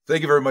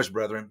Thank you very much,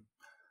 brethren.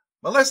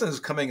 My lesson is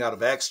coming out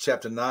of Acts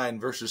chapter 9,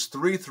 verses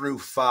 3 through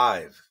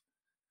 5.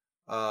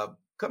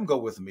 Come go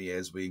with me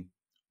as we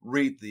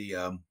read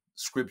the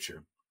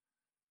scripture.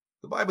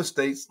 The Bible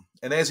states,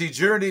 "And as he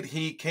journeyed,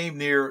 he came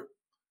near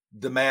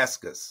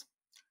Damascus,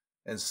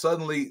 and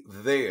suddenly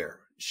there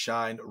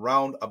shined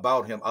round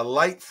about him a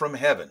light from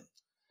heaven.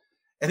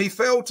 And he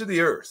fell to the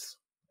earth,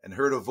 and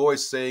heard a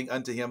voice saying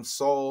unto him,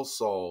 Saul,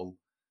 Saul,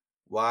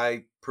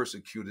 why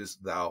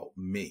persecutest thou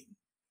me?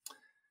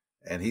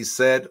 And he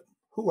said,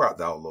 Who art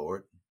thou,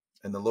 Lord?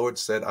 And the Lord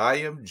said, I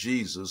am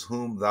Jesus,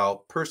 whom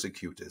thou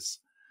persecutest.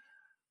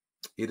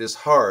 It is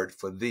hard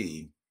for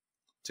thee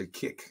to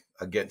kick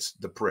against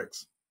the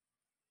pricks."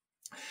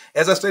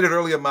 As I stated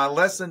earlier, my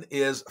lesson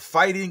is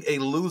fighting a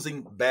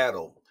losing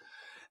battle.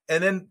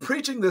 And in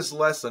preaching this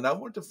lesson, I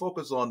want to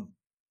focus on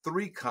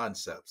three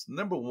concepts.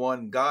 Number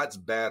one, God's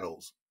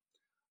battles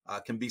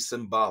can be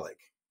symbolic.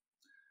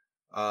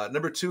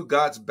 Number two,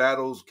 God's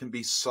battles can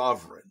be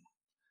sovereign.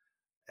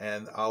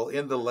 And I'll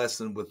end the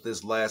lesson with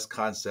this last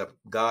concept: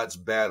 God's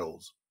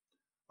battles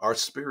are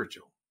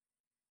spiritual.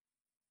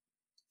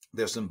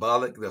 They're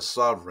symbolic, they're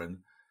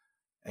sovereign,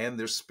 and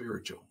they're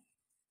spiritual.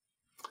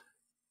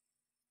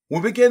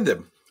 We begin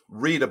to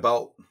read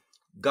about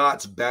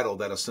God's battle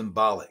that are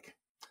symbolic.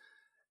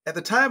 At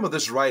the time of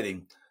this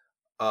writing,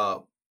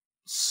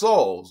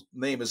 Saul's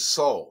name is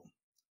Saul.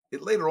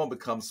 It later on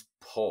becomes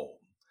Paul.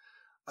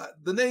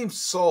 The name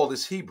Saul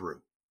is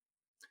Hebrew,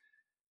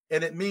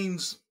 and it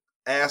means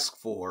asked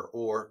for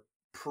or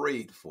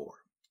prayed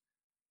for.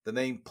 The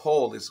name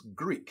Paul is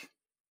Greek,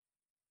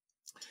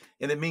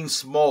 and it means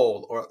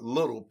small or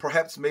little,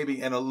 perhaps maybe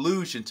an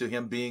allusion to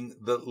him being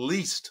the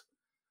least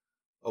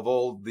of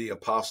all the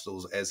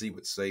apostles, as he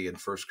would say in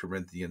 1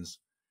 Corinthians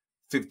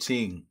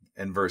 15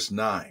 and verse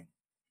 9.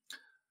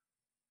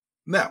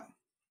 Now,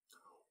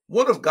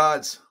 one of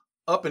God's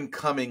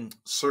up-and-coming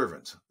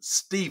servants,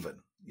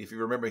 Stephen, if you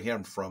remember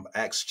him from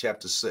Acts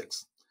chapter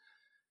 6,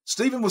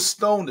 Stephen was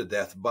stoned to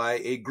death by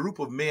a group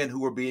of men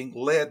who were being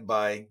led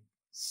by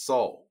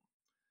Saul.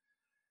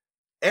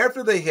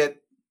 After they had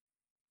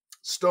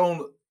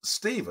stoned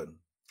Stephen,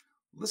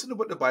 listen to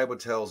what the Bible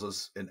tells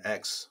us in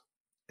Acts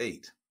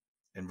 8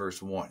 and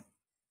verse 1.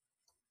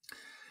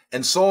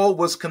 "And Saul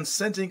was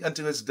consenting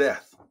unto his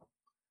death.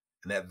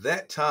 And at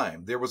that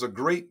time there was a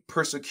great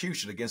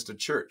persecution against the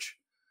church,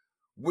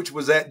 which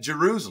was at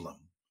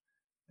Jerusalem.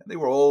 And they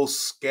were all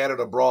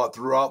scattered abroad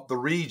throughout the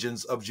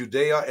regions of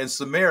Judea and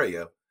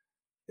Samaria,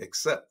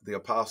 except the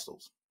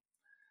apostles."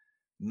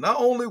 Not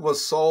only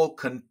was Saul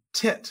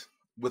content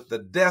with the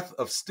death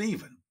of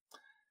Stephen,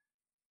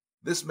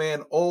 this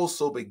man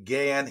also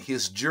began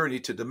his journey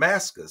to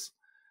Damascus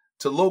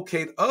to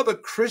locate other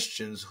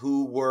Christians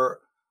who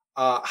were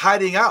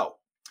hiding out,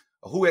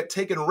 who had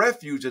taken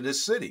refuge in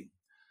this city.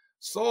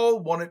 Saul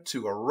wanted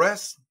to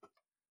arrest,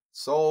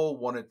 Saul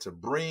wanted to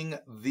bring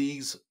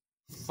these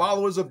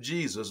followers of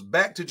Jesus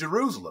back to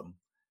Jerusalem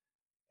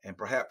and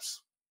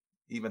perhaps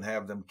even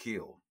have them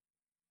killed.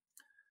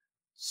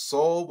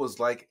 Saul was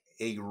like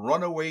a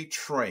runaway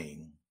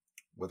train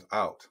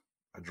without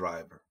a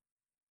driver.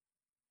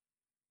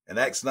 In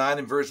Acts 9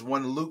 and verse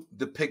 1, Luke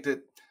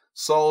depicted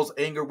Saul's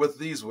anger with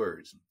these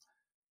words,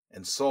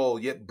 "And Saul,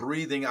 yet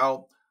breathing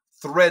out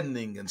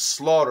threatening and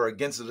slaughter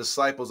against the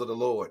disciples of the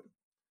Lord."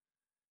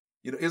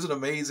 Isn't it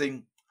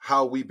amazing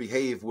how we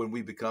behave when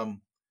we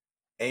become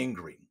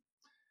angry?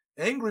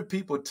 Angry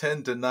people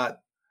tend to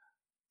not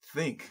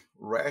think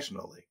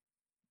rationally.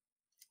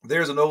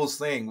 There's an old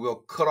saying, we'll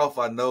cut off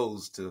our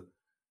nose to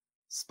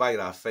spite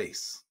our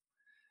face.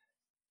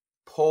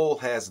 Paul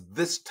has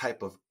this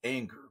type of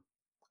anger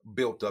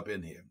built up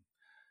in him.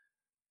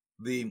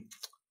 The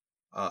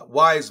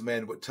wise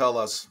man would tell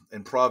us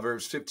in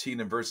Proverbs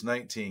 15 and verse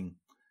 19,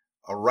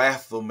 "A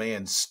wrathful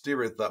man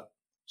stirreth up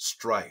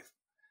strife."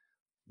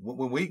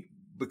 When we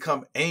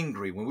become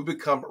angry, when we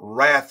become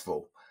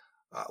wrathful,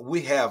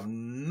 we have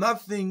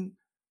nothing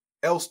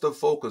else to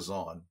focus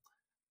on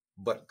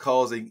but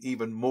causing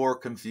even more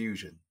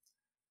confusion.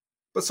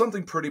 But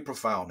something pretty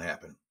profound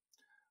happened.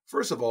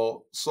 First of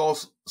all, Saul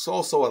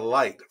saw a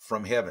light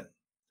from heaven.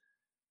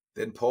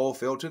 Then Paul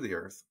fell to the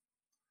earth.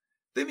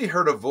 Then he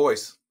heard a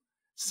voice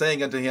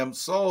saying unto him,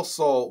 Saul,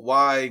 Saul,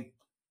 why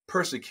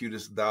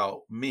persecutest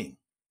thou me?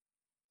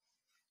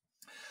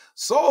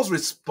 Saul's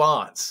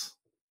response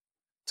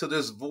to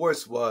this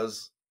voice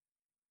was,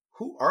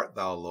 "Who art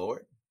thou,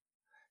 Lord?"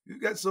 You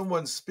got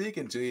someone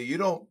speaking to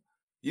you.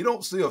 You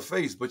don't see a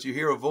face, but you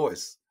hear a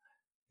voice.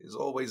 It's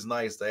always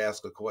nice to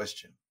ask a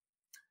question.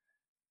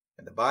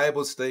 And the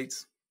Bible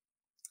states,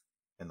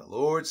 "And the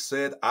Lord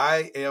said,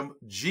 I am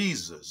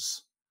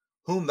Jesus,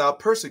 whom thou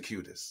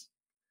persecutest.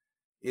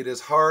 It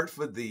is hard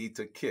for thee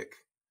to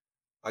kick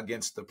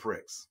against the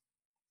pricks."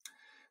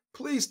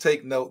 Please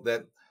take note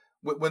that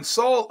when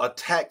Saul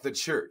attacked the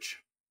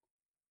church,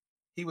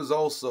 he was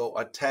also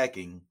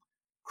attacking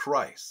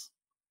Christ.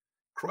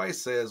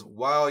 Christ says,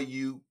 "While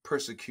you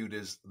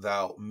persecutest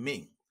thou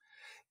me."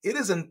 It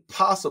is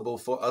impossible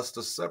for us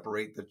to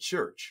separate the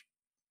church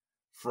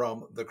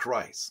from the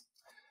Christ.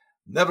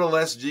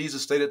 Nevertheless,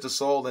 Jesus stated to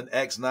Saul in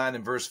Acts 9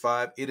 and verse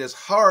 5, it is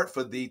hard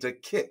for thee to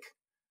kick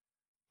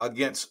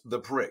against the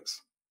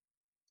pricks.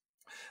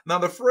 Now,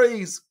 the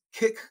phrase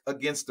kick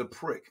against the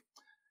prick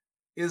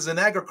is an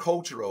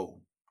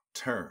agricultural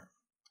term.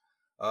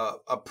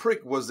 A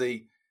prick was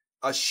a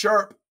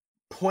sharp,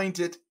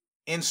 pointed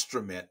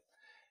instrument,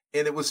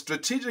 and it was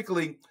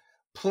strategically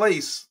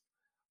placed,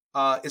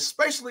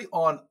 especially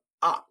on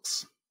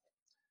ox,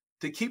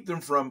 to keep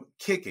them from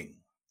kicking.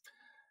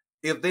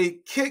 If they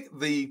kick,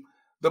 the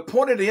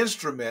pointed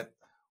instrument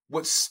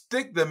would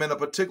stick them in a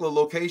particular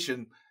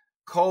location,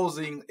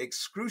 causing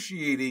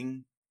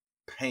excruciating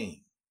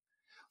pain.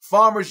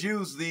 Farmers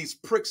use these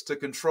pricks to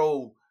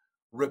control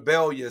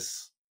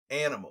rebellious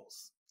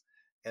animals,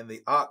 and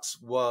the ox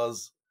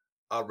was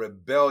a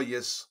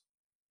rebellious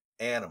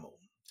animal.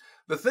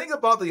 The thing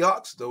about the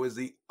ox, though, is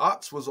the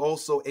ox was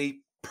also a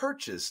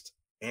purchased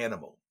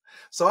animal.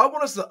 So I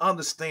want us to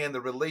understand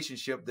the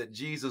relationship that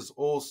Jesus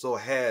also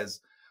has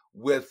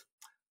with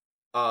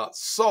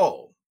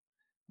Saul.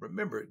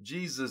 Remember,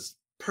 Jesus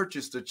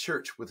purchased the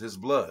church with his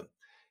blood.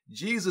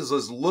 Jesus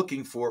is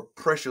looking for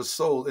precious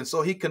souls, and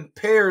so he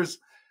compares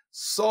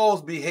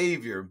Saul's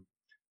behavior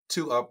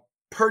to a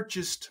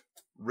purchased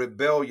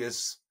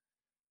rebellious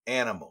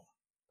animal.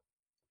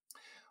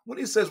 When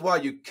he says, why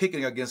are you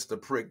kicking against the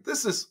prick?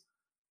 This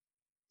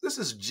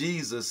is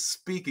Jesus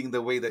speaking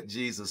the way that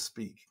Jesus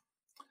speaks.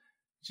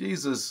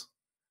 Jesus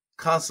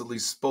constantly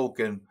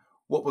spoke in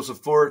what was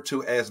referred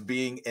to as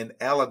being an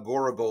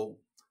allegorical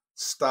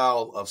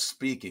style of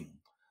speaking,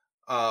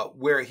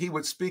 where he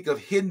would speak of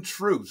hidden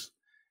truths.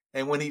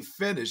 And when he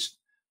finished,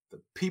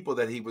 the people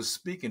that he was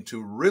speaking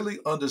to really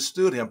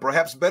understood him,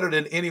 perhaps better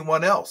than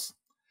anyone else.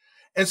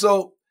 And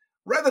so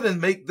rather than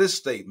make this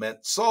statement,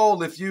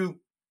 Saul, if you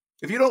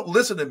don't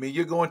listen to me,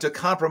 you're going to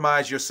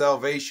compromise your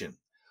salvation.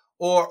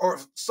 Or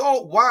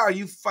Saul, why are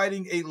you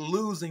fighting a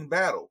losing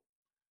battle?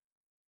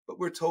 But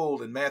we're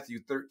told in Matthew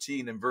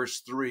 13 and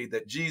verse 3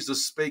 that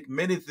Jesus spake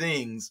many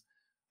things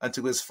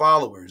unto his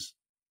followers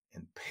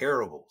in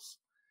parables.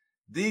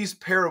 These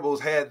parables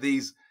had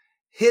these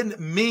hidden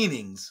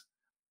meanings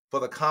for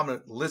the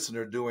common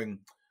listener during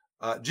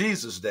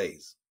Jesus'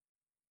 days.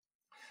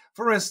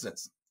 For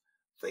instance,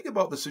 think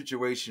about the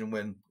situation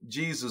when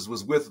Jesus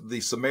was with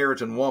the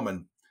Samaritan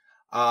woman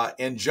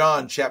in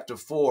John chapter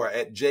 4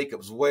 at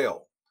Jacob's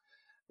well.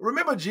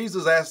 Remember,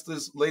 Jesus asked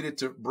this lady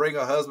to bring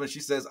a husband.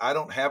 She says, I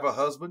don't have a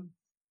husband.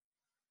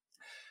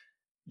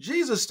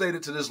 Jesus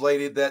stated to this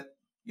lady that,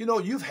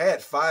 you've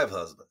had 5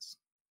 husbands.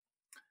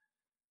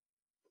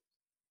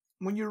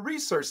 When you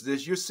research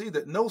this, you see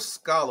that no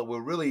scholar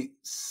will really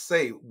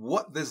say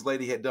what this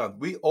lady had done.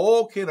 We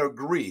all can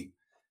agree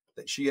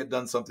that she had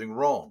done something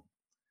wrong.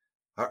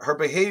 Her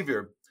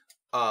behavior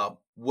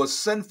was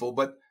sinful,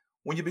 but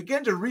when you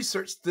begin to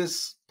research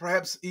this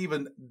perhaps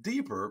even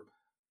deeper,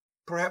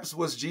 perhaps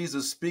was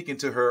Jesus speaking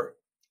to her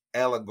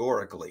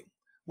allegorically?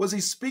 Was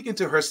he speaking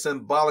to her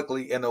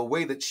symbolically in a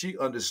way that she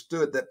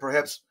understood that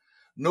perhaps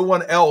no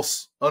one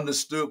else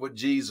understood what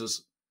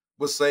Jesus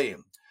was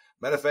saying?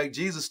 Matter of fact,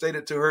 Jesus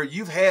stated to her,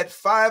 you've had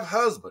 5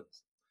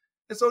 husbands.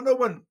 And so no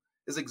one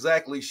is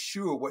exactly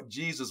sure what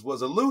Jesus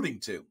was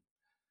alluding to.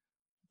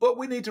 But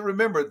we need to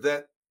remember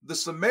that the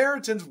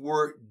Samaritans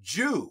were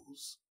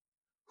Jews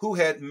who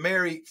had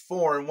married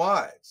foreign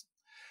wives.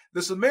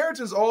 The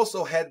Samaritans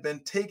also had been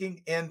taken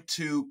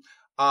into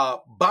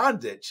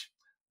bondage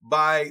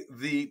by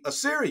the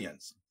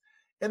Assyrians.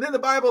 And then the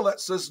Bible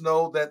lets us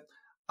know that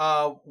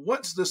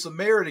once the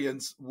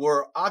Samaritans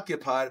were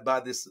occupied by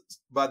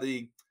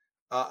the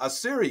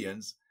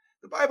Assyrians,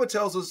 the Bible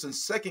tells us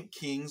in 2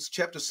 Kings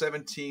chapter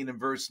 17 and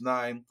verse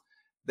 9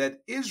 that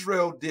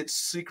Israel did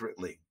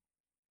secretly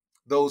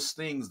those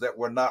things that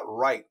were not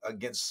right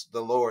against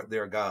the Lord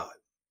their God.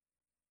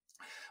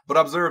 But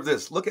observe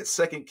this. Look at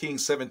 2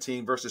 Kings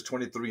 17 verses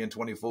 23 and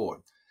 24.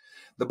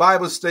 The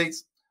Bible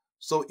states,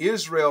 so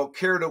Israel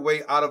carried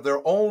away out of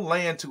their own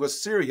land to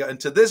Assyria, and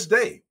to this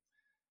day,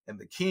 and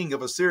the king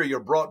of Assyria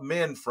brought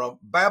men from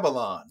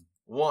Babylon,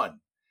 1,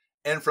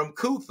 and from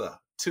Cutha,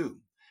 2,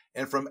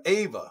 and from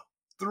Ava,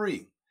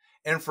 3,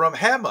 and from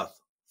Hamath,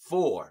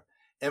 4,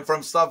 and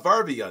from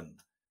Savarvion,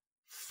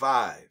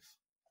 5,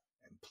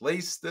 and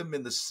placed them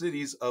in the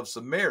cities of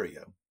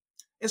Samaria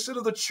instead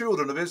of the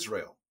children of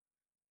Israel.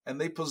 And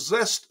they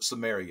possessed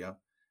Samaria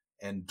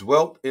and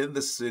dwelt in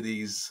the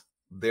cities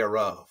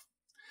thereof.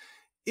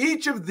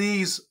 Each of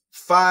these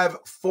 5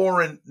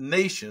 foreign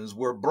nations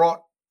were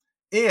brought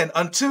in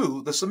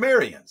unto the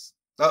Samaritans.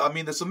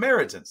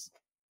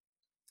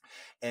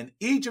 And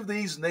each of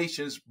these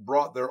nations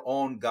brought their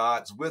own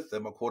gods with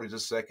them, according to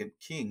 2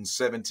 Kings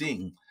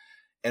 17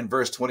 and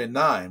verse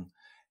 29.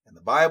 And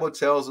the Bible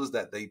tells us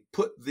that they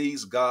put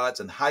these gods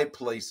in high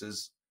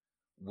places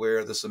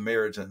where the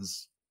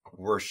Samaritans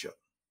worship.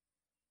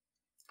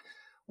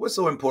 What's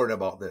so important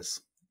about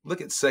this? Look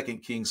at 2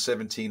 Kings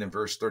 17 and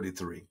verse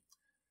 33.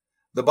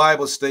 The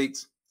Bible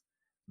states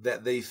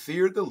that they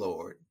feared the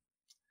Lord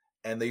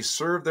and they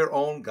served their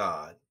own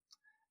God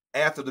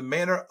after the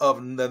manner of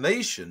the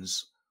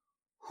nations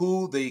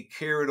who they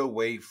carried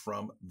away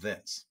from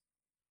thence.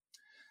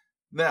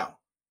 Now,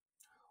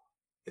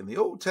 in the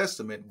Old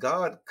Testament,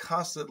 God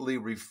constantly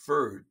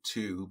referred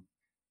to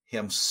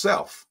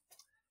himself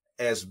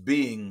as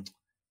being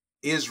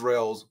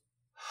Israel's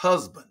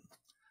husband.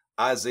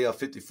 Isaiah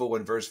 54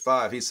 and verse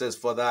 5, he says,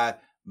 "For thy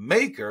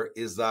maker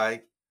is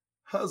thy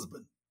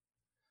husband."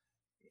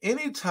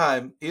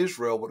 Anytime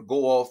Israel would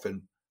go off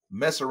and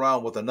mess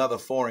around with another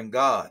foreign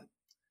god,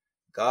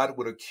 God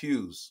would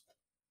accuse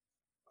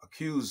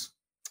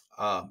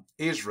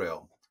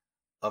Israel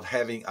of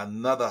having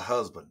another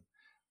husband,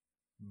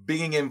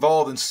 being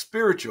involved in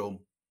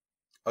spiritual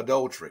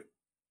adultery.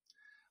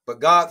 But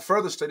God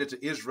further stated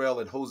to Israel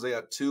in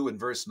Hosea 2 and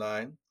verse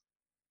 9,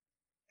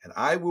 "And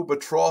I will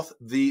betroth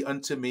thee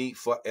unto me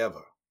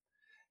forever.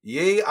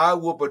 Yea, I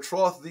will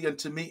betroth thee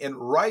unto me in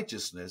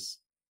righteousness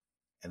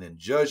and in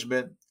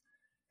judgment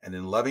and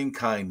in loving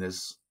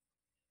kindness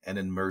and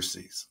in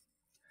mercies."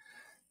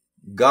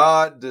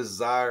 God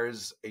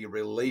desires a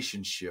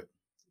relationship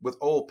with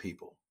all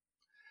people,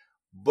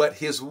 but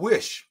his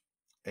wish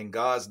and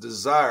God's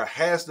desire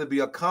has to be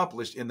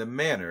accomplished in the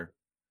manner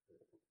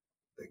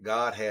that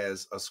God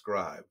has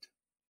ascribed.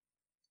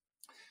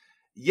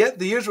 Yet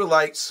the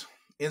Israelites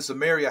in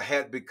Samaria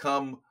had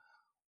become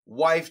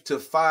wife to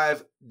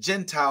 5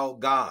 Gentile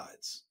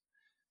gods.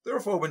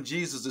 Therefore, when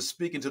Jesus is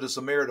speaking to the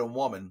Samaritan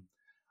woman,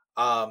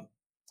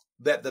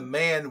 that the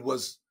man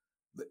was,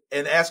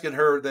 and asking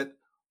her that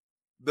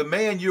the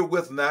man you're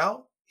with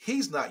now,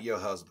 he's not your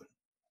husband.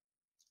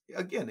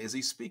 Again, is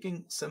he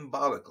speaking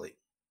symbolically?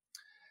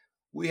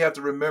 We have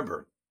to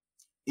remember,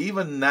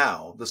 even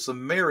now, the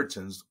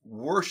Samaritans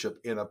worship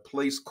in a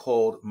place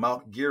called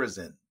Mount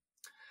Gerizim.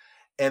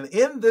 And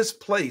in this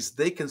place,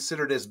 they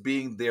considered as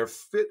being their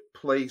fit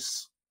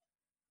place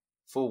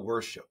for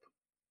worship.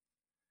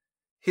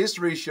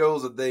 History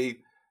shows that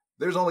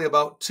there's only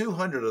about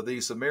 200 of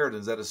these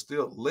Samaritans that are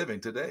still living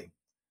today,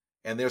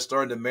 and they're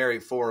starting to marry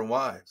foreign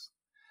wives.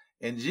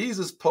 And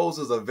Jesus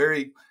poses a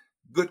very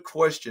good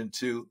question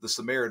to the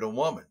Samaritan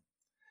woman.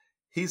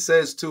 He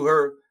says to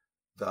her,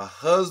 "The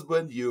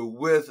husband you're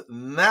with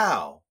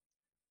now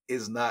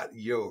is not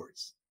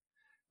yours."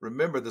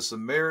 Remember, the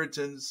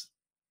Samaritans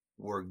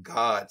were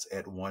gods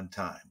at one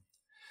time.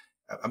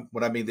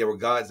 When I mean they were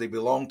gods, they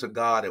belonged to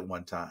God at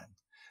one time.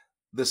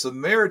 The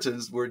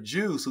Samaritans were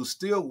Jews who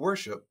still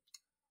worship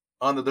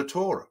under the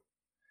Torah.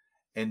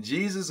 And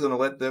Jesus is going to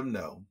let them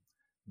know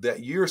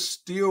that you're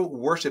still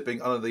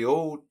worshiping under the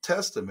Old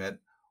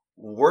Testament,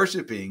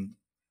 worshiping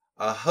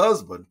a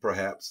husband,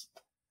 perhaps,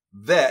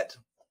 that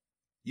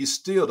you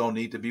still don't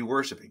need to be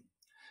worshiping.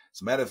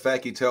 As a matter of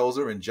fact, he tells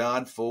her in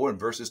John 4 and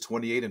verses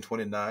 28 and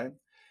 29,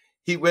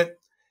 he went,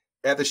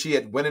 after she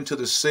had went into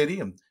the city,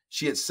 and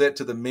she had said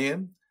to the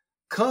men,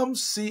 "Come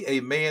see a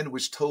man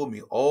which told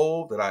me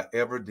all that I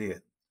ever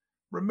did."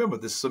 Remember,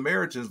 the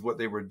Samaritans, what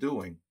they were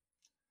doing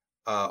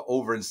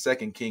over in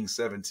 2 Kings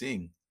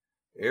 17,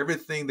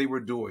 everything they were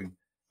doing,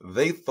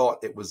 they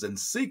thought it was in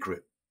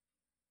secret,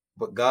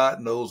 but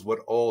God knows what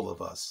all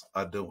of us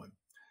are doing.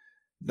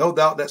 No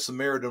doubt that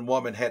Samaritan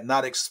woman had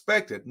not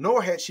expected,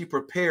 nor had she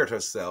prepared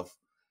herself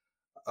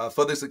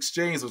for this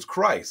exchange with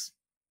Christ.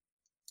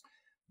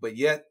 But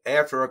yet,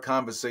 after a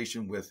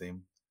conversation with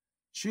him,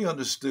 she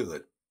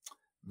understood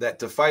that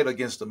to fight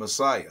against the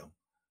Messiah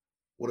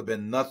would have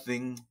been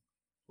nothing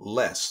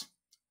less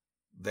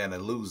than a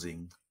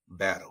losing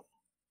battle.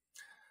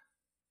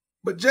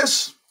 But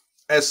just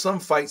as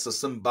some fights are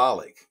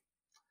symbolic,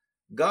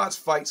 God's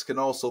fights can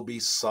also be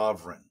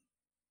sovereign.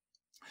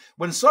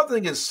 When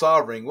something is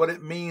sovereign, what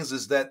it means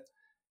is that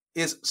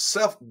it's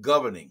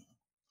self-governing.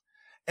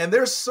 And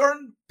there's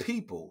some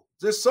people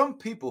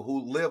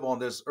who live on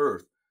this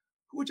earth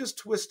who are just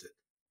twisted.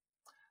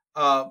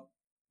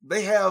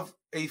 They have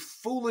a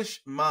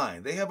foolish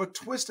mind. They have a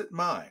twisted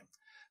mind.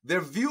 Their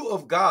view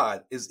of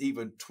God is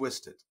even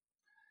twisted.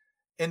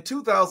 In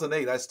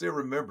 2008, I still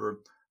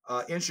remember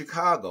in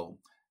Chicago,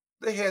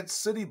 they had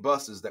city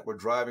buses that were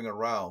driving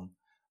around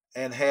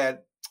and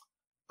had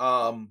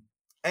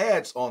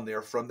ads on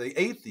there from the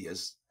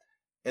atheists,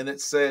 and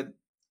it said,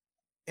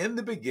 "In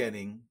the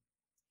beginning,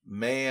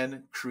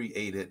 man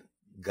created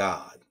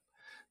God."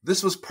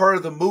 This was part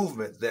of the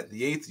movement that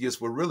the atheists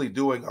were really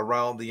doing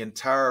around the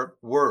entire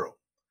world.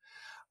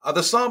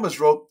 The psalmist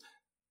wrote,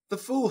 "The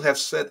fool hath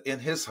said in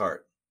his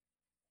heart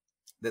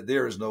that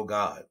there is no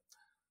God."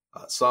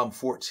 Psalm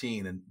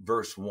 14 and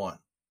verse 1.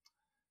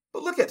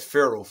 But look at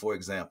Pharaoh, for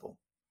example.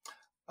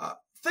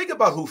 Think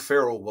about who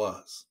Pharaoh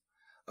was.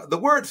 The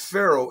word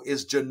Pharaoh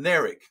is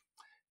generic,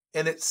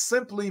 and it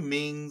simply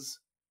means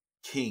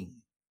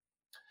king.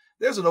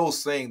 There's an old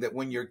saying that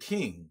when you're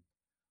king,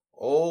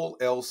 all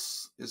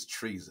else is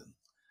treason.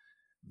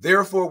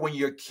 Therefore, when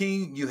you're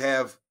king, you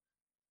have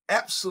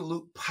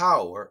absolute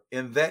power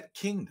in that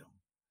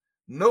kingdom.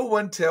 No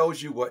one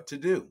tells you what to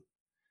do.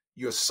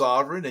 You're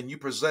sovereign and you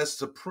possess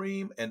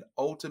supreme and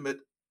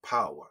ultimate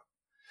power.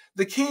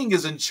 The king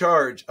is in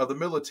charge of the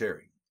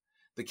military.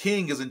 The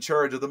king is in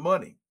charge of the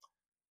money.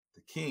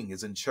 The king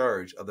is in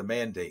charge of the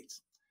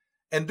mandates.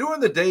 And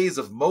during the days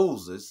of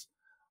Moses,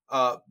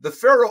 the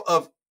Pharaoh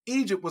of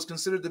Egypt was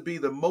considered to be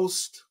the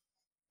most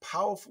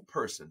powerful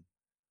person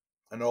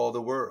in all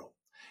the world.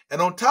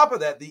 And on top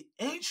of that, the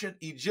ancient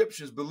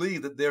Egyptians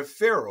believed that their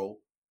Pharaoh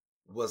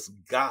was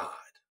God.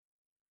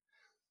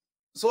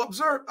 So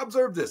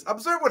observe this.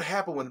 Observe what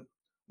happened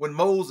when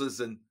Moses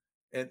and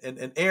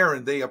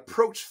Aaron, they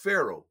approached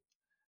Pharaoh,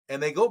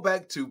 and they go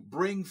back to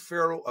bring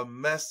Pharaoh a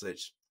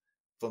message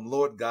from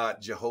Lord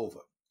God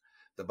Jehovah.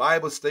 The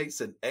Bible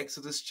states in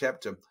Exodus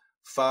chapter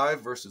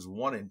 5, verses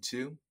 1 and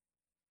 2,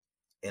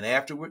 and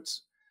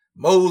afterwards,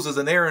 Moses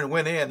and Aaron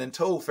went in and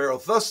told Pharaoh,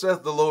 "Thus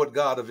saith the Lord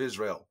God of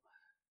Israel,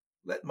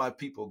 let my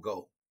people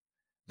go,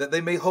 that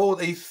they may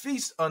hold a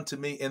feast unto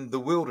me in the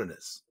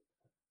wilderness."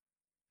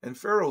 And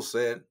Pharaoh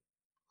said,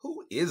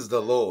 "Who is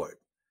the Lord,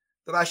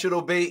 that I should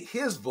obey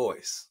his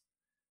voice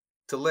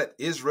to let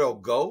Israel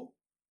go?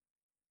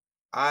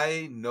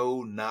 I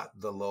know not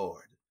the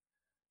Lord,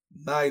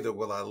 neither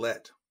will I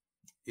let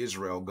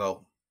Israel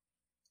go."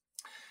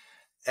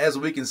 As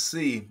we can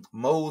see,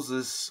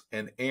 Moses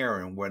and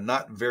Aaron were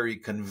not very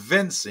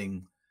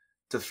convincing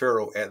to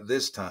Pharaoh at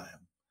this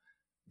time.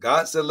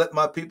 God said, "Let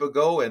my people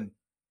go." And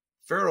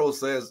Pharaoh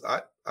says,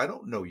 I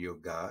don't know your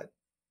God.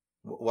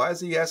 Why is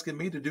he asking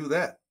me to do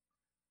that?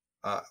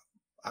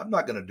 I'm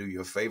not going to do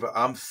you a favor.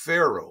 I'm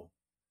Pharaoh.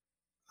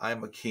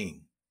 I'm a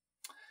king.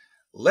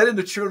 Letting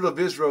the children of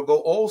Israel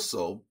go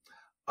also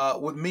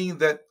would mean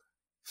that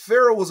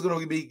Pharaoh was going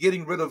to be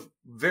getting rid of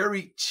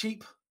very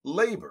cheap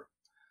labor.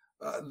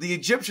 The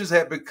Egyptians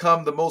had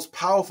become the most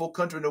powerful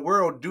country in the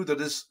world due to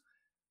this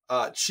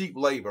cheap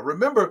labor.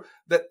 Remember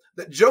that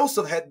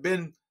Joseph had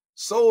been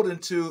sold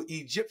into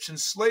Egyptian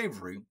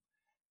slavery,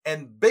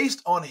 and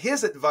based on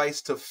his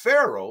advice to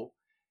Pharaoh,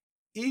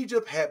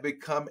 Egypt had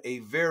become a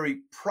very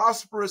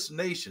prosperous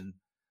nation,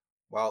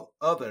 while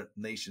other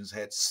nations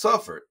had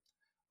suffered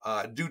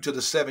due to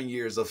the 7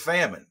 years of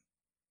famine.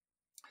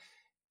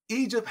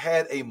 Egypt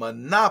had a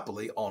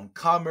monopoly on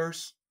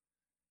commerce.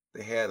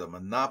 They had a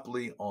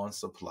monopoly on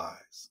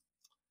supplies.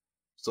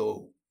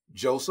 So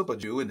Joseph, a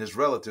Jew, and his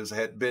relatives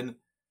had been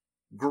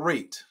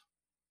great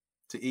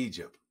to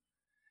Egypt.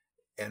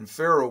 And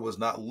Pharaoh was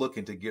not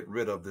looking to get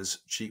rid of this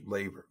cheap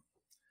labor.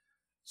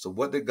 So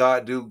what did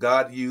God do?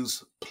 God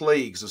used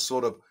plagues to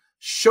sort of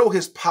show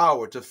his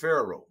power to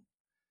Pharaoh.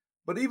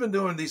 But even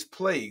during these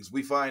plagues,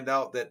 we find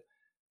out that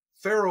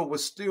Pharaoh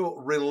was still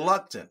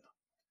reluctant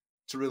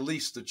to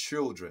release the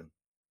children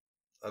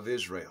of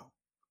Israel.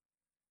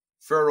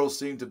 Pharaoh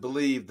seemed to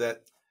believe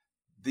that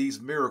these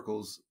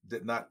miracles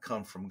did not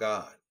come from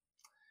God.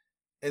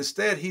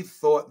 Instead, he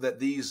thought that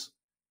these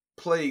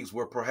plagues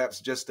were perhaps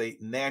just a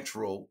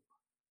natural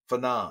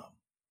phenomenon.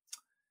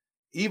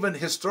 Even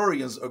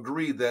historians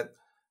agree that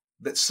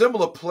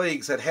similar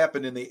plagues had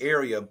happened in the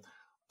area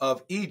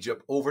of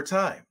Egypt over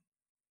time.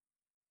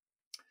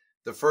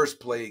 The first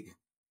plague,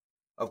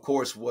 of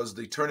course, was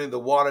the turning the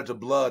water to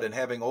blood and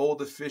having all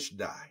the fish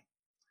die.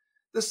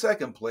 The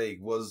second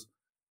plague was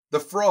the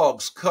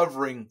frogs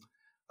covering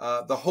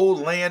the whole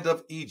land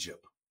of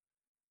Egypt.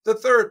 The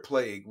third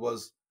plague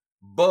was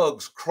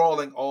bugs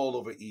crawling all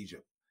over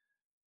Egypt.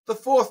 The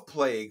fourth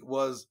plague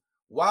was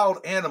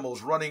wild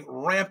animals running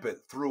rampant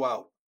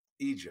throughout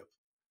Egypt.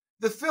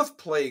 The fifth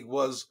plague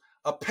was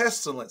a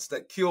pestilence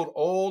that killed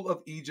all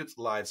of Egypt's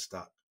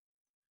livestock.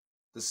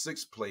 The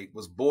sixth plague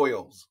was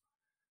boils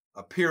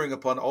appearing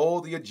upon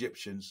all the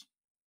Egyptians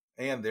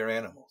and their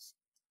animals.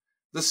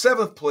 The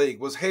seventh plague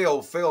was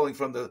hail falling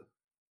from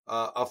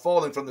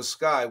the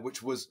sky,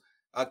 which was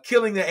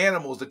killing the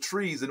animals, the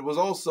trees, and it was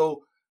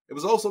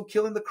also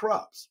killing the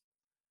crops.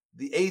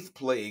 The eighth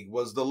plague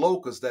was the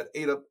locust that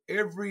ate up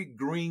every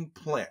green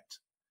plant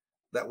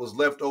that was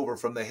left over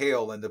from the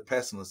hail and the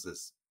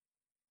pestilences.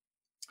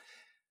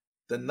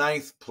 The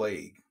ninth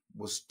plague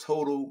was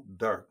total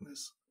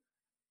darkness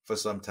for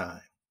some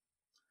time.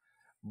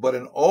 But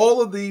in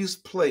all of these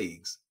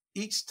plagues,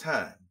 each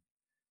time,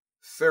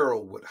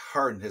 Pharaoh would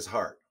harden his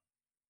heart.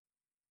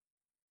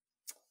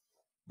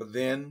 But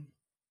then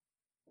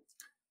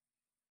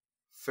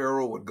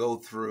Pharaoh would go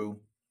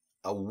through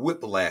a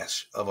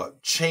whiplash of a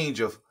change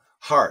of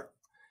heart.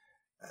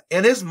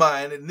 In his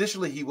mind,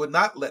 initially, he would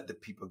not let the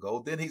people go.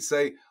 Then he'd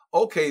say,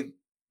 okay,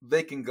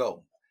 they can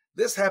go.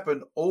 This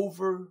happened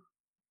over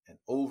and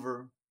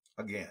over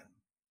again.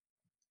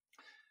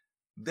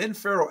 Then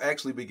Pharaoh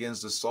actually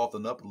begins to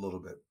soften up a little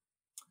bit.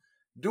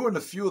 During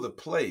a few of the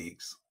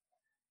plagues,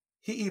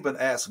 he even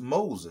asked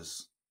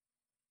Moses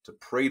to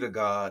pray to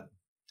God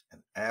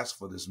and ask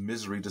for this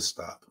misery to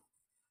stop.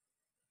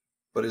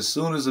 But as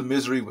soon as the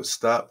misery would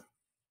stop,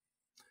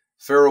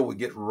 Pharaoh would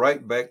get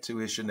right back to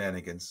his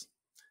shenanigans,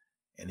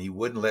 and he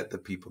wouldn't let the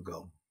people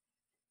go.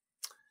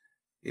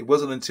 It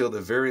wasn't until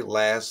the very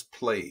last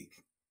plague,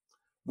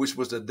 which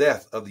was the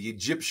death of the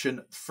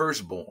Egyptian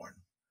firstborn,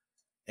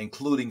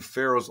 including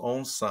Pharaoh's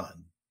own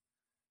son,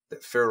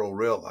 that Pharaoh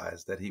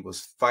realized that he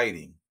was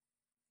fighting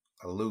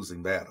a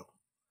losing battle.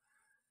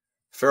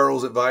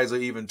 Pharaoh's advisor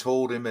even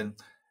told him in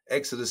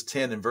Exodus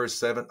 10 and verse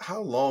 7, "How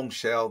long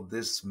shall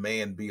this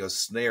man be a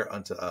snare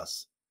unto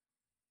us?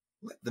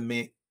 Let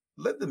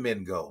the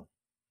men go,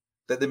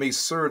 that they may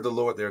serve the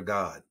Lord their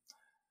God.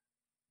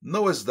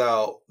 Knowest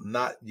thou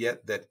not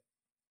yet that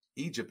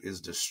Egypt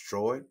is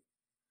destroyed?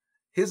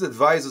 His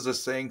advisors are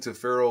saying to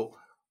Pharaoh,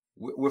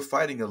 we're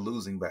fighting a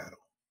losing battle.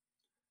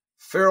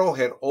 Pharaoh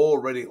had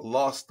already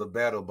lost the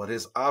battle, but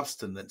his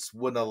obstinance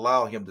wouldn't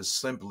allow him to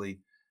simply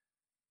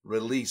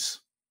release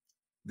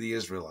the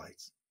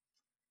Israelites.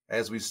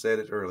 As we said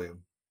it earlier,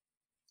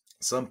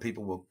 some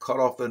people will cut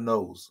off their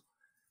nose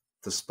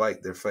to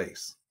spite their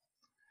face.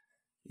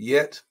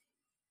 Yet,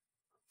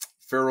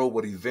 Pharaoh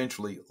would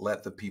eventually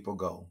let the people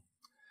go.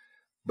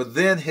 But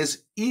then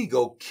his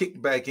ego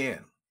kicked back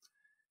in,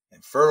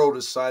 and Pharaoh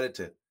decided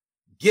to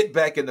get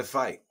back in the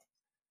fight,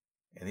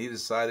 and he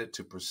decided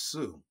to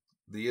pursue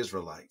the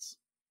Israelites.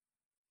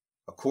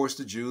 Of course,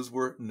 the Jews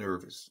were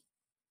nervous.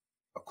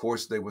 Of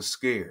course, they were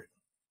scared,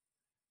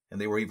 and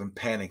they were even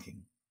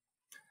panicking.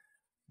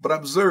 But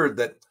observe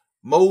that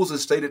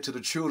Moses stated to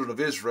the children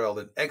of Israel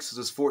in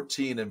Exodus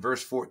 14 and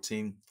verse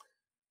 14,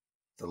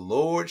 "The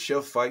Lord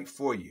shall fight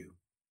for you,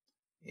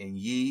 and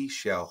ye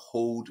shall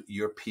hold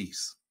your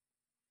peace."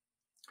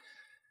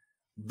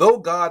 Though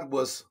God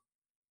was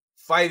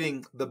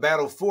fighting the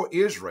battle for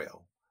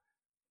Israel,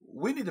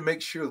 we need to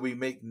make sure we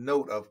make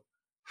note of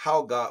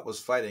how God was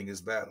fighting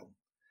his battle.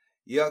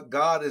 Yeah,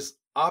 God is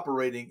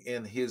operating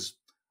in his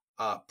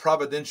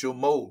providential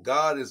mode.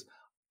 God is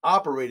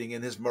operating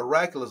in his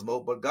miraculous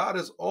mode, but God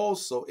is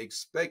also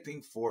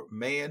expecting for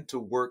man to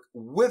work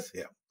with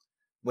him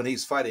when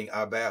he's fighting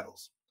our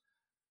battles.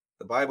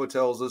 The Bible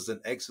tells us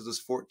in Exodus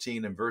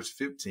 14 and verse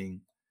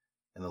 15,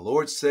 "And the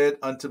Lord said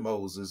unto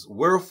Moses,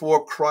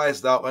 Wherefore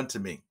criest thou unto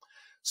me?"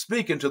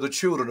 Speaking to the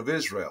children of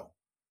Israel,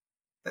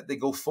 that they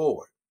go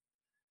forward.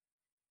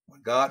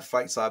 When God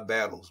fights our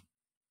battles,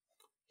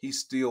 he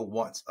still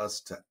wants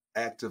us to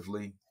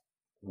actively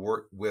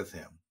work with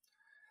him.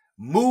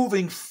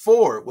 Moving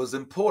forward was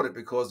important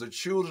because the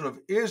children of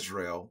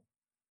Israel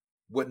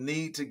would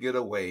need to get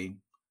away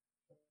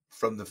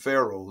from the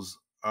Pharaoh's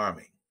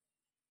army.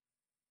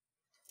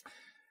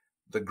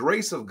 The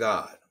grace of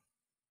God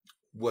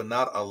will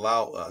not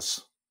allow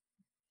us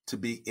to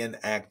be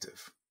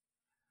inactive.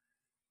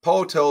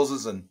 Paul tells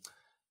us in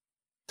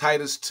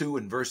Titus 2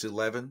 and verse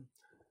 11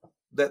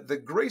 that the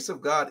grace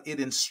of God, it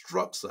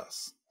instructs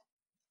us,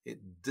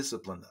 it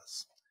disciplines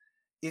us,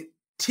 it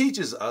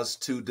teaches us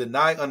to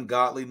deny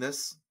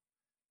ungodliness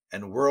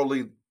and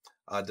worldly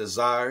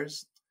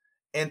desires,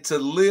 and to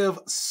live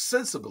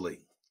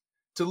sensibly,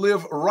 to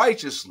live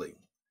righteously,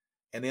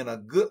 and in a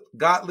good,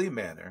 godly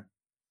manner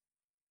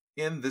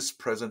in this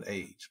present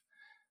age.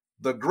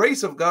 The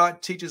grace of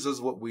God teaches us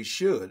what we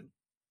should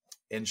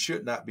and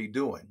should not be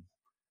doing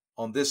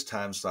on this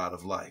time side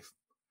of life.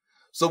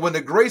 So when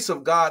the grace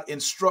of God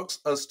instructs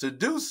us to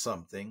do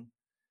something,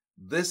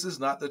 this is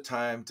not the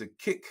time to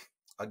kick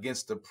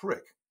against the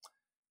prick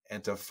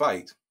and to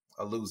fight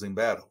a losing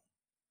battle.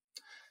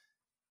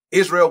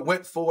 Israel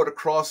went forward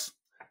across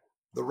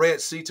the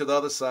Red Sea to the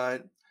other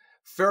side.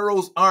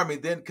 Pharaoh's army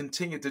then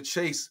continued to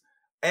chase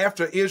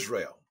after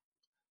Israel.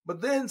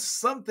 But then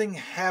something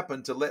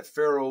happened to let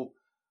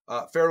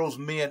Pharaoh's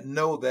men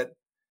know that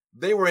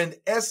they were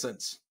in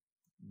essence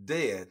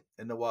dead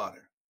in the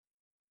water.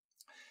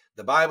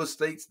 The Bible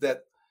states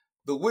that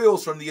the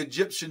wheels from the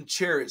Egyptian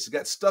chariots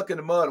got stuck in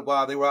the mud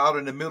while they were out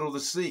in the middle of the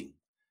sea.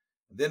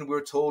 Then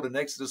we're told in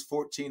Exodus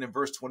 14 and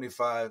verse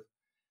 25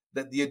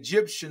 that the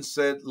Egyptians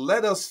said,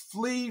 "Let us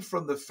flee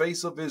from the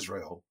face of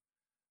Israel,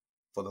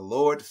 for the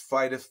Lord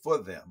fighteth for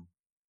them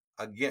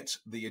against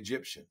the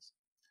Egyptians."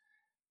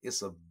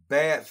 It's a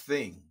bad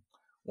thing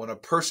when a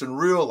person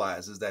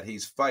realizes that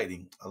he's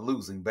fighting a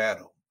losing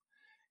battle.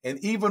 And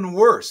even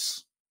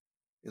worse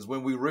is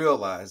when we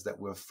realize that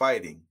we're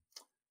fighting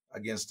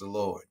against the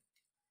Lord.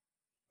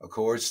 Of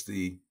course,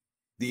 the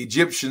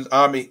Egyptian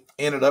army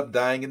ended up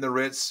dying in the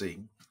Red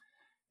Sea.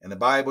 And the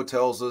Bible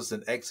tells us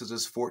in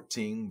Exodus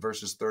 14,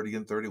 verses 30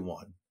 and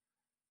 31,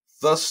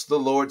 "Thus the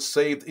Lord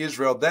saved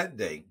Israel that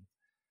day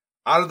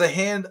out of the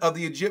hand of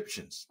the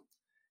Egyptians.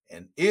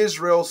 And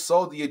Israel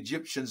saw the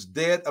Egyptians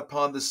dead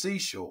upon the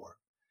seashore.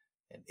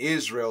 And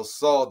Israel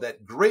saw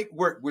that great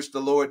work which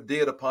the Lord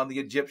did upon the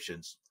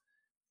Egyptians.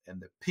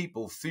 And the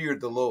people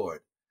feared the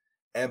Lord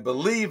and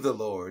believed the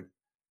Lord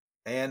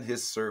and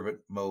his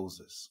servant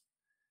Moses."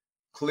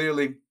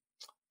 Clearly,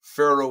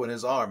 Pharaoh and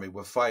his army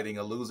were fighting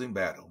a losing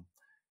battle,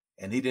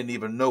 and he didn't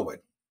even know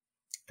it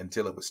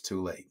until it was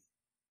too late.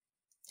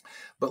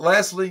 But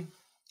lastly,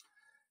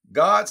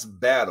 God's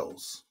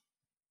battles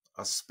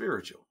are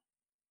spiritual.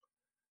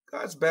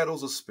 God's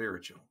battles are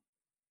spiritual.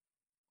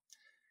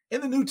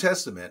 In the New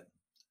Testament,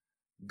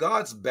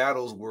 God's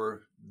battles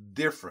were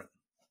different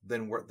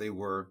than what they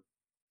were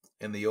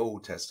in the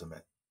Old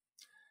Testament.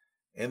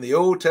 In the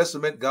Old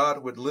Testament,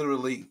 God would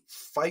literally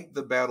fight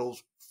the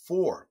battles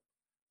for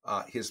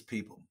his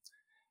people.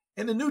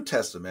 In the New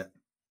Testament,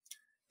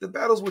 the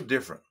battles were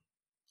different.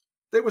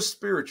 They were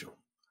spiritual.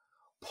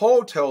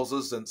 Paul tells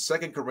us in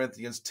 2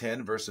 Corinthians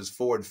 10, verses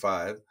 4 and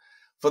 5,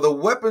 "For the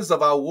weapons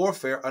of our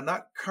warfare are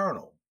not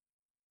carnal,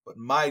 but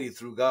mighty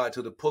through God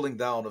to the pulling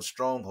down of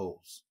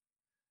strongholds."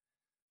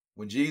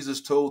 When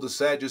Jesus told the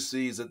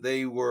Sadducees that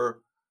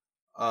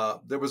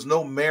there was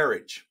no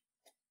marriage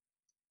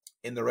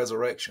in the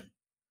resurrection,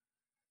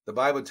 the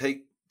Bible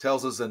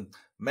tells us in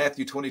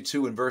Matthew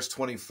 22 and verse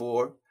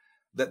 24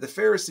 that the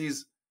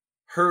Pharisees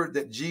heard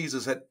that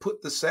Jesus had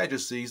put the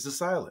Sadducees to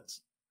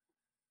silence.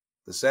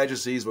 The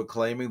Sadducees were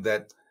claiming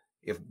that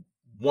if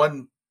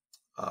one,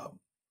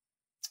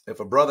 if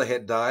a brother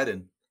had died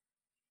and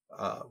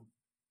a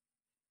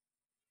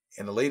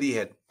lady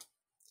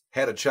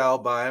had a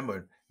child by him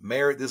or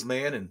married this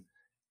man and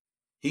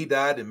he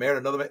died and married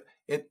another man,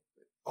 and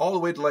all the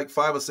way to like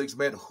 5 or 6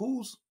 men,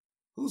 whose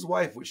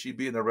wife would she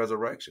be in the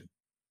resurrection?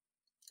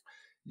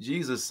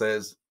 Jesus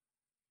says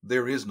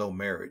there is no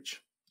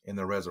marriage in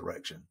the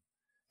resurrection.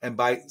 And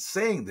by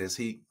saying this,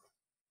 he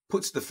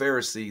put the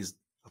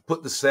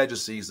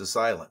Sadducees to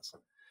silence.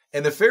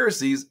 And the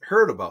Pharisees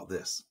heard about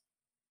this.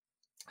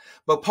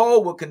 But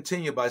Paul will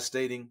continue by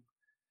stating,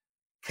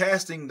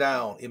 casting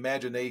down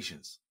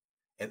imaginations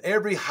and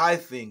every high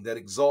thing that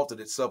exalted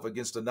itself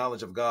against the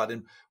knowledge of God,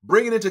 and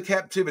bringing into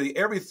captivity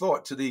every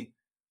thought to the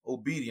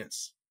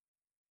obedience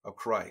of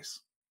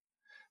Christ.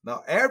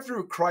 Now,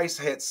 after Christ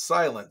had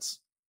silenced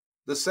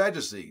the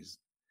Sadducees,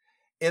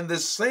 in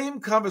this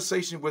same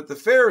conversation with the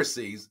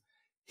Pharisees,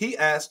 he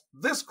asked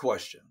this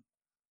question: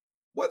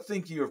 what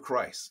think you of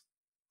Christ?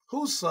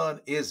 Whose son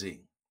is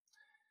he?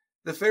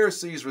 The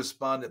Pharisees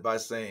responded by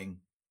saying,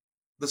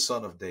 the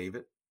son of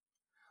David.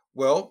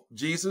 Well,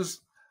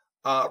 Jesus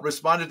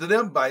responded to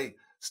them by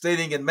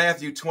stating in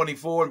Matthew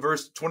 24 and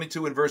verse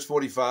 22 and verse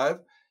 45,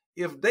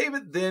 if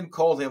David then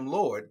called him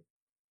Lord,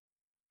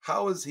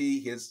 how is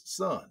he his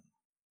son?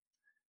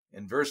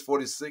 In verse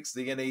 46,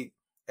 the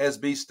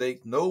NASB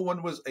states, no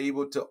one was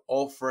able to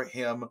offer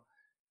him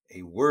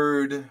a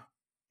word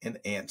in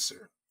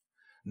answer,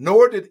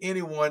 nor did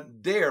anyone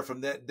dare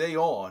from that day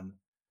on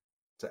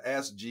to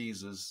ask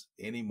Jesus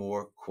any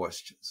more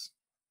questions.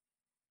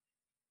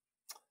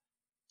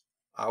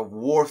 Our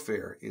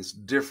warfare is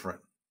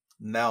different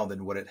now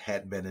than what it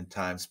had been in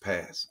times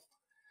past.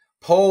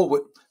 Paul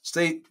would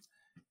state,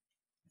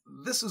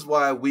 this is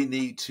why we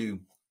need to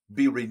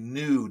be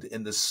renewed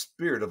in the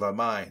spirit of our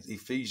minds.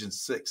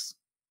 Ephesians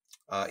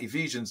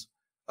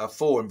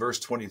 4 and verse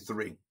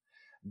 23.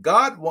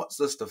 God wants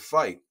us to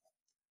fight,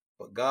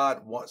 but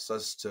God wants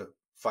us to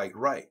fight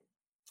right.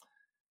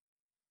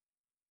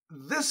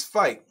 This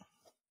fight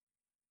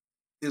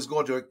is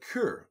going to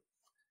occur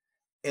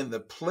in the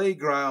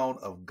playground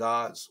of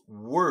God's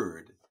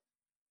word,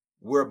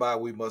 whereby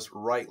we must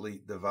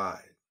rightly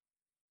divide.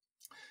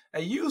 I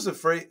use the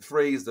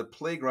phrase, the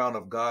playground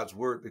of God's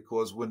word,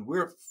 because when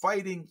we're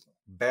fighting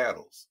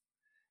battles,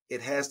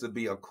 it has to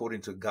be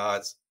according to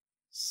God's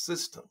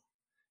system.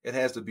 It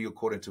has to be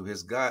according to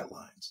his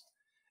guidelines.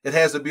 It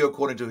has to be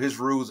according to his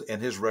rules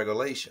and his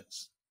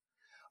regulations.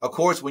 Of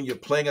course, when you're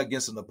playing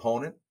against an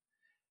opponent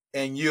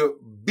and you're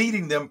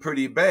beating them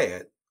pretty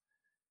bad,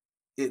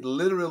 it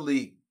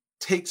literally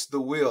takes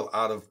the will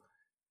out of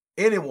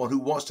anyone who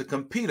wants to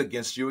compete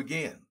against you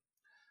again.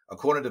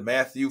 According to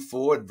Matthew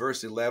 4 and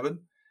verse 11,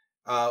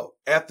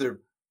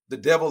 after the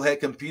devil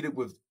had competed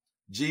with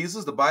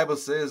Jesus, the Bible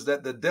says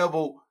that the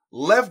devil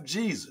left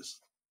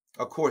Jesus,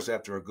 of course,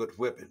 after a good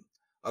whipping,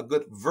 a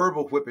good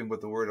verbal whipping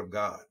with the word of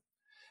God.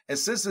 And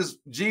since it's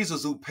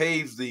Jesus who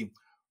paves the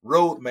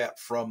roadmap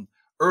from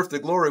earth to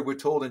glory, we're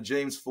told in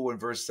James 4 and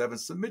verse 7,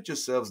 submit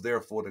yourselves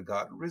therefore to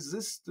God,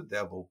 resist the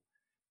devil,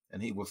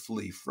 and he will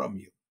flee from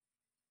you.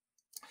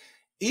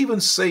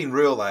 Even Satan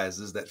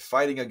realizes that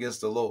fighting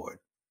against the Lord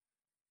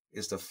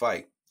is to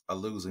fight a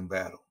losing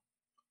battle.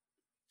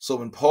 So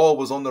when Paul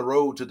was on the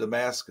road to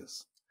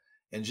Damascus,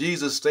 and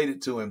Jesus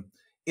stated to him,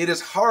 it is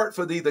hard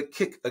for thee to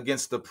kick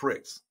against the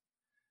pricks,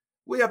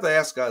 we have to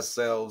ask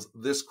ourselves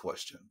this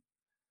question: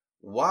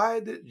 why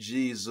did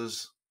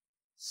Jesus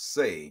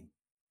say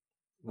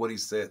what he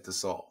said to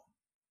Saul?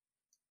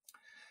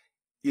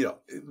 You know,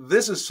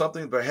 this is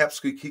something perhaps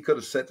he could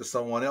have said to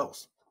someone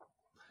else.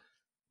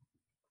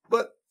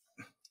 But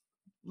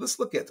let's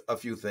look at a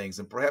few things,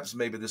 and perhaps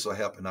maybe this will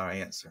help in our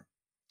answer.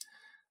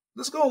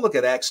 Let's go and look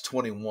at Acts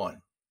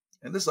 21,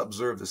 and let's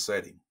observe the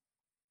setting.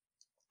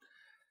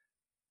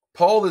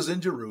 Paul is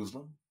in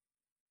Jerusalem.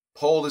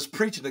 Paul is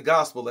preaching the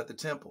gospel at the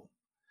temple.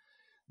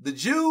 The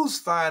Jews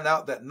find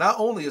out that not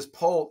only is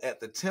Paul at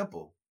the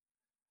temple,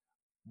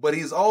 but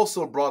he's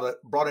also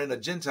brought in a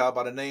Gentile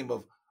by the name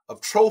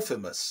of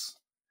Trophimus.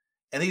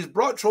 And he's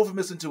brought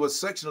Trophimus into a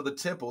section of the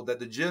temple that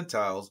the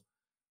Gentiles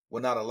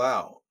were not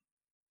allowed.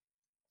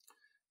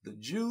 The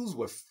Jews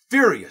were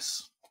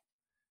furious.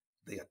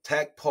 They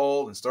attacked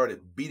Paul and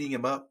started beating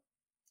him up.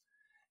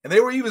 And they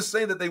were even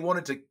saying that they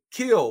wanted to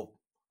kill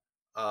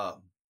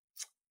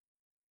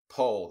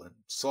Paul and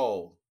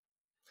Saul.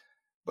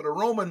 But a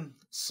Roman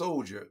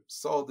soldier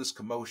saw this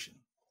commotion.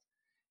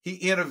 He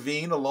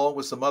intervened along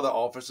with some other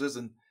officers,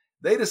 and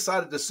they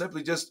decided to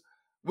simply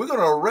we're going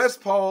to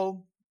arrest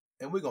Paul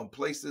and we're going to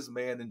place this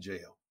man in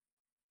jail.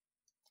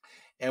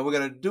 And we're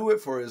going to do it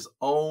for his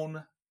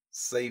own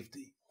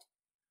safety.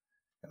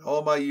 In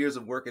all my years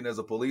of working as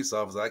a police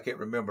officer, I can't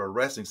remember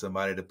arresting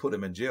somebody to put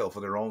him in jail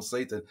for their own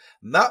safety,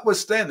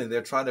 notwithstanding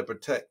they're trying to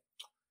protect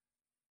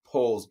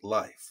Paul's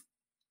life.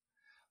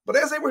 But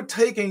as they were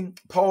taking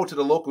Paul to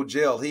the local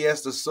jail, he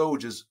asked the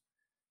soldiers,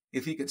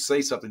 if he could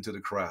say something to the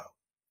crowd.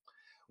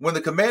 When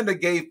the commander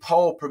gave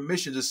Paul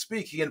permission to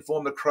speak, he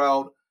informed the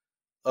crowd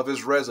of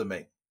his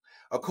resume.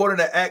 According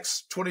to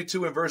Acts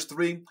 22 and verse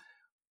 3,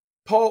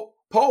 Paul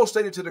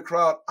stated to the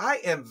crowd, I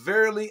am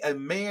verily a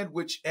man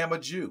which am a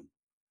Jew,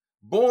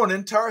 born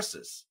in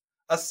Tarsus,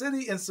 a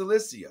city in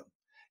Cilicia,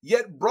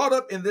 yet brought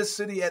up in this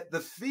city at the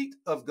feet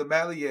of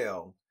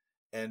Gamaliel,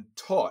 and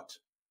taught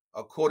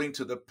according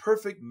to the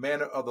perfect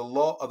manner of the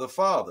law of the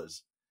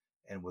fathers,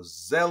 and was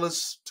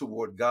zealous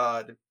toward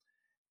God,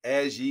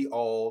 as ye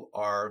all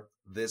are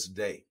this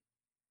day.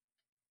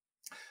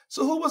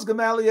 So who was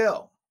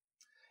Gamaliel?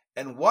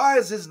 And why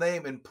is his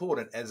name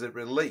important as it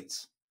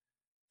relates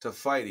to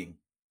fighting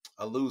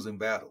a losing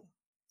battle?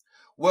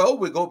 Well,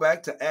 we go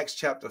back to Acts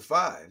chapter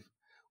 5.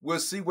 We'll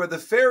see where the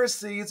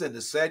Pharisees and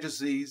the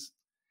Sadducees,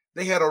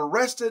 they had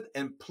arrested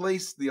and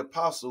placed the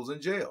apostles in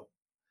jail.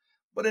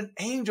 But an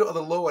angel of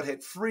the Lord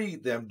had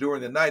freed them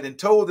during the night and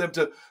told them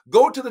to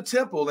go to the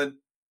temple and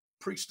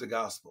preach the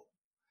gospel.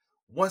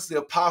 Once the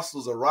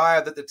apostles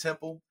arrived at the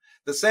temple,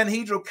 the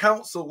Sanhedrin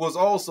council was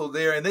also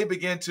there, and they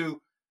began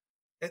to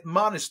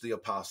admonish the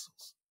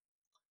apostles.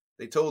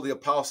 They told the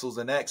apostles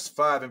in Acts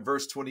 5 and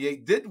verse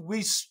 28, did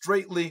we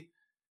straitly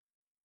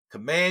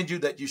command you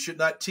that you should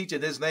not teach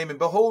in his name? And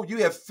behold, you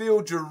have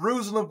filled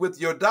Jerusalem with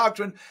your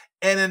doctrine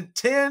and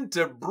intend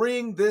to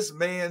bring this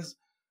man's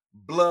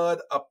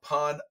blood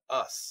upon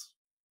us.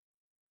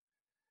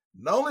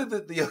 Not only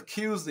did they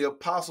accuse the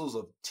apostles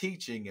of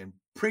teaching and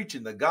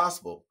preaching the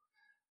gospel,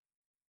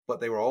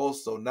 but they were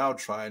also now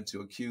trying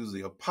to accuse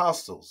the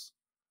apostles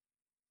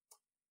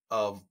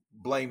of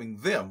blaming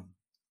them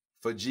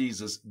for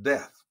Jesus'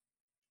 death,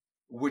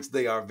 which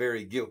they are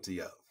very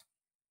guilty of.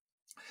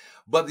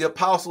 But the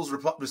apostles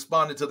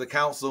responded to the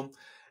council,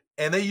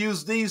 and they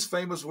used these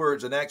famous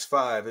words in Acts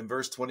 5 and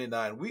verse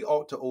 29. We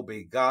ought to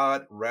obey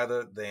God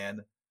rather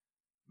than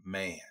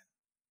man.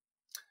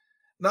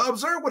 Now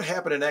observe what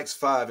happened in Acts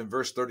 5 and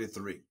verse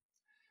 33.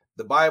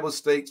 The Bible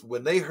states,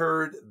 when they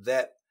heard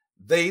that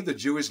they, the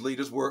Jewish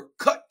leaders, were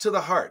cut to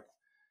the heart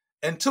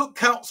and took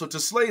counsel to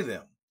slay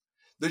them,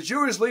 the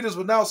Jewish leaders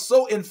were now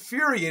so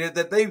infuriated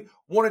that they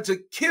wanted to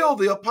kill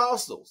the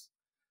apostles.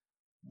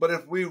 But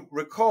if we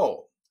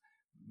recall,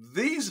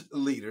 these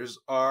leaders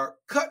are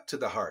cut to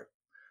the heart.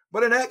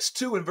 But in Acts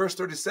 2 and verse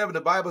 37,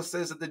 the Bible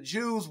says that the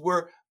Jews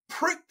were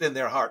pricked in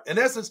their heart. In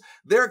essence,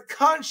 their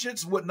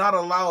conscience would not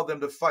allow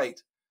them to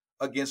fight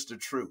against the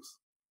truth.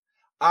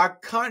 Our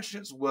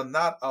conscience will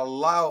not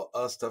allow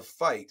us to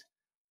fight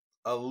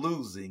a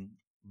losing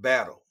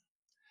battle.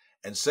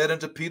 And said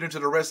unto Peter and to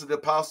the rest of the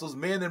apostles,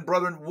 men and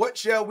brethren, what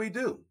shall we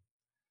do?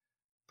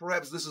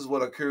 Perhaps this is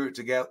what occurred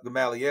to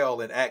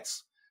Gamaliel in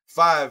Acts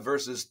 5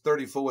 verses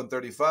 34 and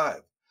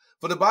 35.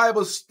 For the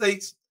Bible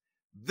states,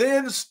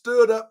 then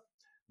stood up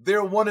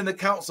there one in the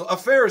council, a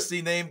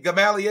Pharisee named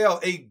Gamaliel,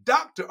 a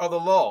doctor of the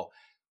law,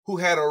 who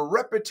had a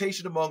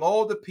reputation among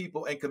all the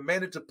people, and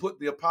commanded to put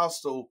the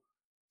apostle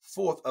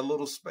forth a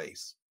little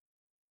space.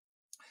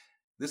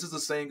 This is the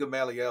same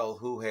Gamaliel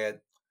who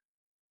had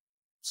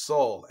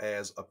Saul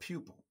as a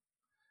pupil.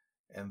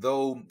 And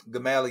though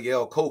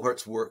Gamaliel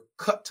cohorts were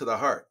cut to the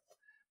heart,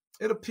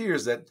 it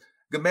appears that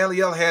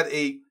Gamaliel had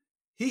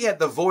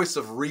the voice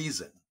of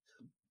reason.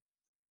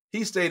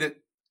 He stated,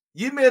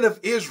 ye men of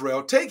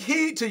Israel, take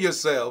heed to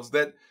yourselves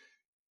that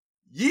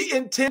ye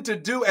intend to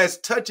do as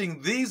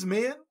touching these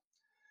men.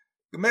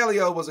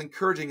 Gamaliel was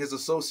encouraging his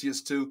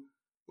associates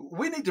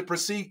we need to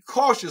proceed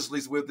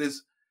cautiously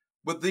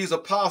with these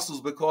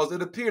apostles, because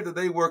it appeared that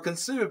they were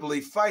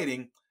considerably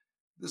fighting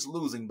this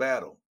losing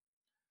battle.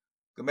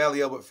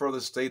 Gamaliel would further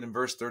state in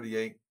verse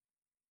 38,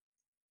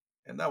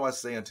 and now I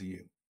say unto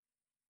you,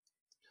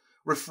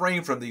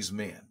 refrain from these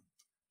men,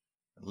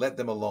 and let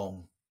them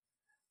alone.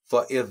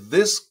 For if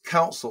this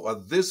counsel or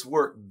this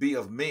work be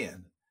of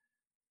men,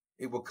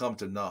 it will come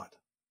to naught.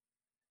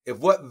 If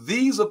what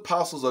these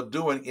apostles are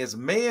doing is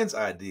man's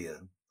idea,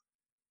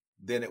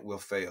 then it will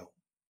fail.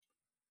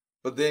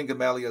 But then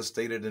Gamaliel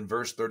stated in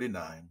verse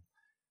 39,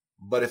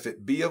 but if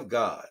it be of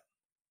God,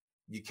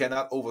 you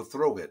cannot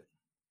overthrow it,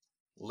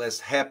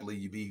 lest haply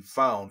you be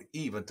found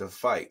even to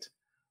fight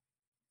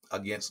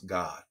against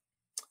God.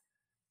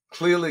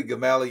 Clearly,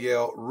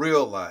 Gamaliel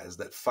realized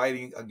that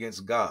fighting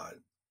against God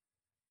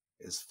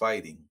is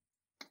fighting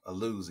a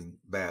losing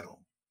battle.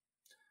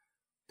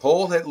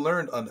 Paul had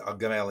learned under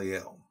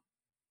Gamaliel.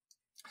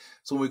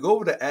 So when we go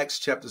over to Acts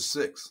chapter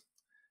 6,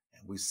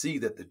 and we see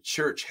that the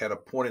church had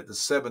appointed the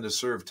 7 to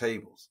serve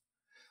tables.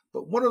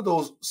 But one of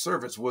those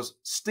servants was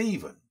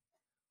Stephen,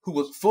 who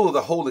was full of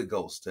the Holy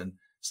Ghost, and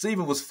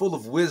Stephen was full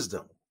of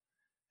wisdom.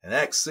 In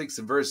Acts 6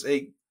 and verse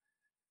 8,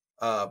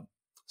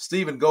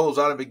 Stephen goes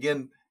out and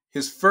begins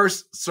his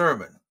first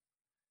sermon.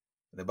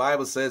 And the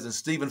Bible says, and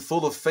Stephen,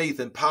 full of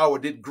faith and power,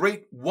 did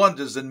great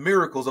wonders and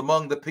miracles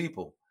among the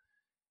people.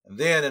 And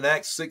then in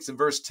Acts 6 and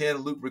verse 10,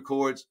 Luke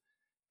records,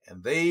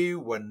 and they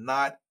were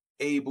not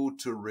able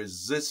to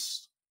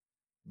resist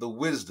the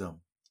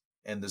wisdom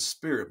and the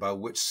spirit by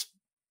which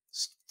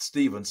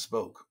Stephen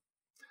spoke.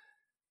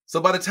 So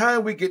by the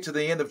time we get to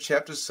the end of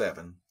chapter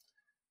 7,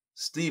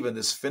 Stephen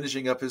is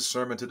finishing up his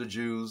sermon to the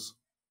Jews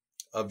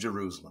of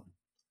Jerusalem.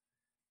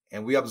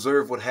 And we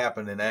observe what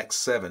happened in Acts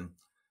 7,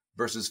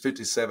 verses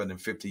 57 and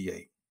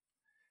 58.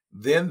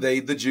 Then they,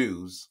 the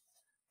Jews,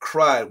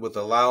 cried with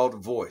a loud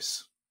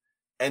voice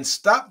and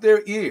stopped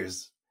their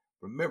ears.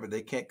 Remember,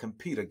 they can't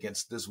compete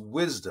against this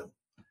wisdom.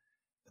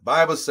 The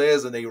Bible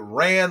says, and they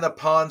ran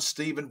upon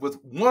Stephen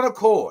with one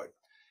accord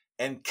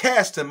and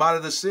cast him out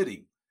of the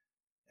city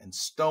and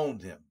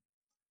stoned him.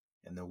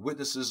 And the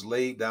witnesses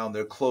laid down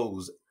their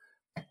clothes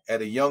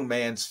at a young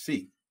man's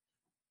feet,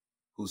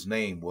 whose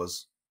name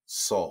was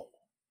Saul.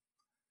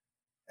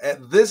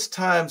 At this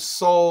time,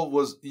 Saul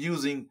was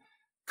using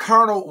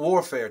carnal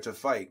warfare to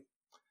fight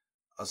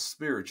a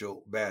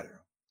spiritual battle.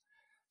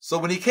 So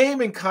when he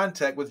came in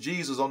contact with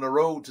Jesus on the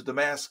road to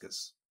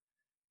Damascus,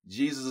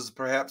 Jesus is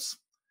perhaps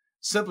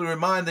simply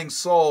reminding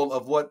Saul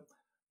of what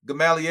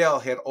Gamaliel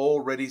had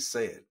already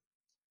said,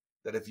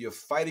 that if you're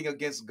fighting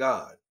against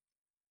God,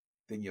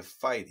 then you're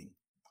fighting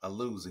a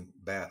losing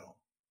battle.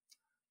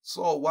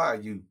 Saul, why are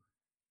you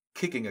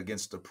kicking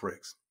against the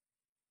pricks?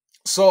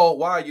 Saul,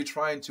 why are you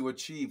trying to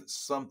achieve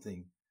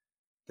something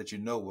that you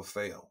know will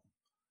fail?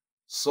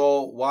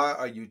 Saul, why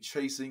are you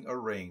chasing a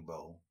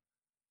rainbow?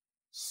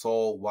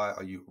 Saul, why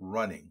are you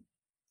running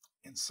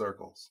in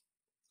circles?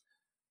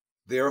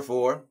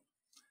 Therefore,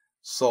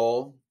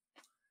 Saul,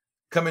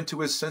 coming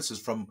to his senses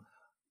from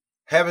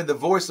having the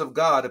voice of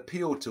God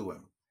appeal to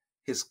him,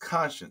 his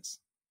conscience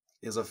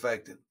is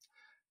affected.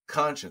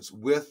 Conscience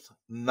with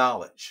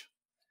knowledge.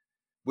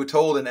 We're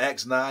told in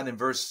Acts 9 and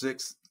verse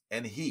 6,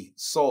 and he,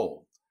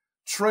 Saul,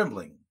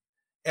 trembling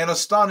and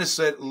astonished,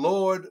 said,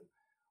 Lord,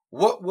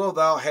 what wilt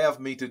thou have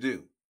me to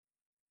do?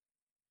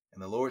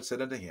 And the Lord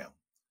said unto him,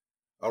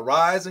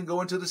 Arise and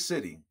go into the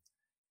city,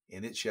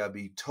 and it shall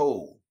be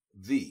told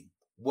thee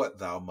what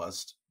thou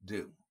must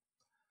do.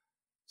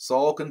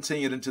 Saul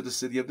continued into the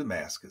city of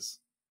Damascus,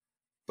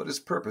 but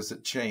his purpose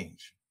had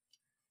changed.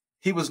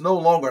 He was no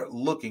longer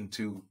looking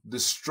to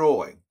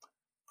destroy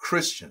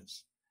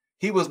Christians.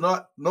 He was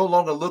no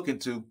longer looking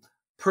to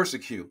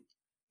persecute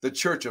the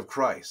church of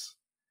Christ.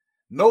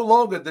 No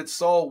longer did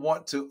Saul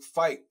want to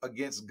fight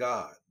against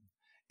God.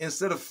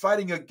 Instead of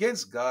fighting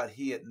against God,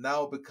 he had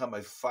now become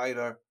a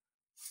fighter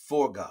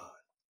for God.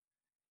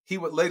 He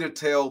would later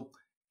tell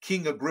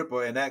King Agrippa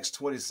in Acts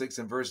 26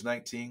 and verse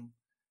 19,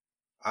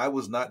 I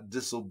was not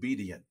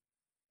disobedient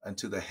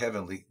unto the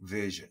heavenly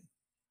vision.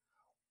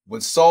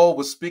 When Saul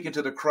was speaking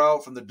to the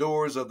crowd from the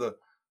doors of the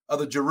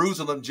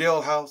Jerusalem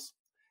jailhouse,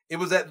 it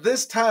was at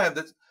this time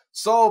that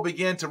Saul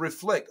began to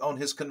reflect on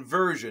his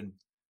conversion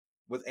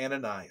with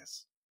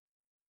Ananias,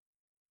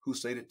 who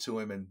stated to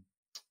him in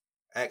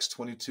Acts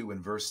 22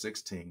 and verse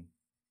 16,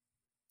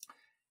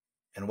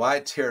 And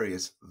why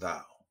tarriest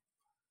thou?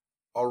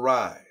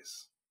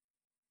 Arise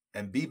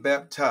and be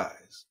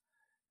baptized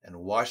and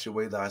wash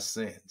away thy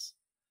sins,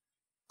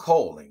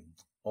 calling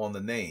on the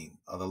name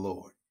of the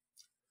Lord.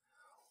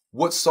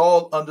 What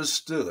Saul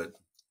understood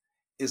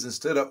is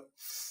instead of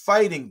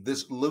fighting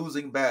this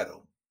losing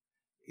battle,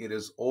 it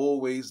is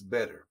always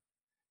better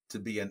to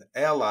be an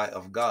ally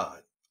of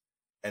God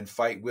and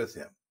fight with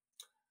him.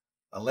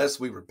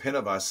 Unless we repent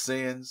of our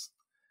sins,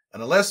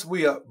 and unless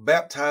we are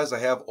baptized to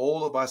have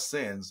all of our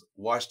sins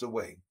washed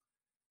away,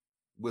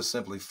 we're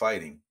simply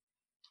fighting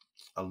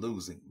a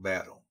losing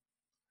battle.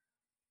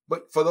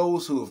 But for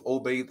those who have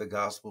obeyed the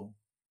gospel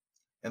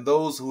and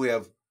those who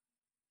have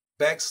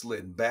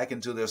backslidden back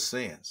into their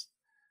sins,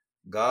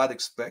 God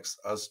expects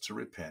us to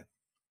repent.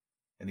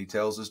 And he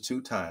tells us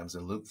 2 times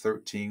in Luke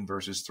 13,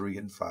 verses 3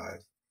 and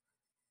 5,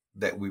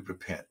 that we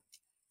repent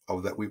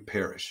or that we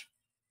perish.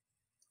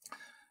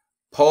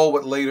 Paul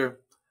would later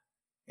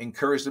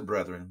encourage the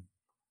brethren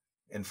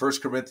in 1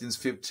 Corinthians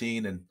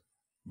 15 and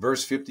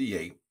verse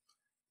 58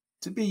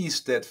 to be ye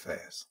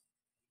steadfast,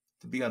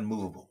 to be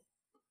unmovable,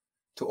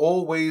 to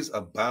always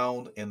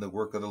abound in the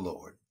work of the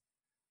Lord,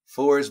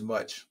 for as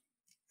much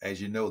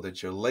as you know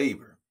that your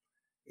labor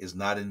is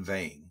not in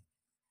vain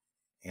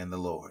in the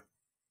Lord.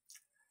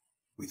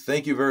 We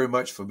thank you very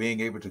much for being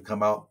able to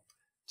come out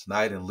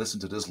tonight and listen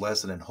to this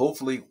lesson, and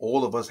hopefully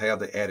all of us have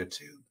the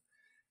attitude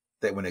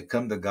that when it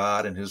comes to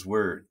God and his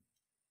word,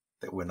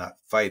 that we're not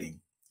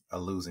fighting a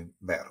losing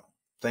battle.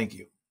 Thank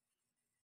you.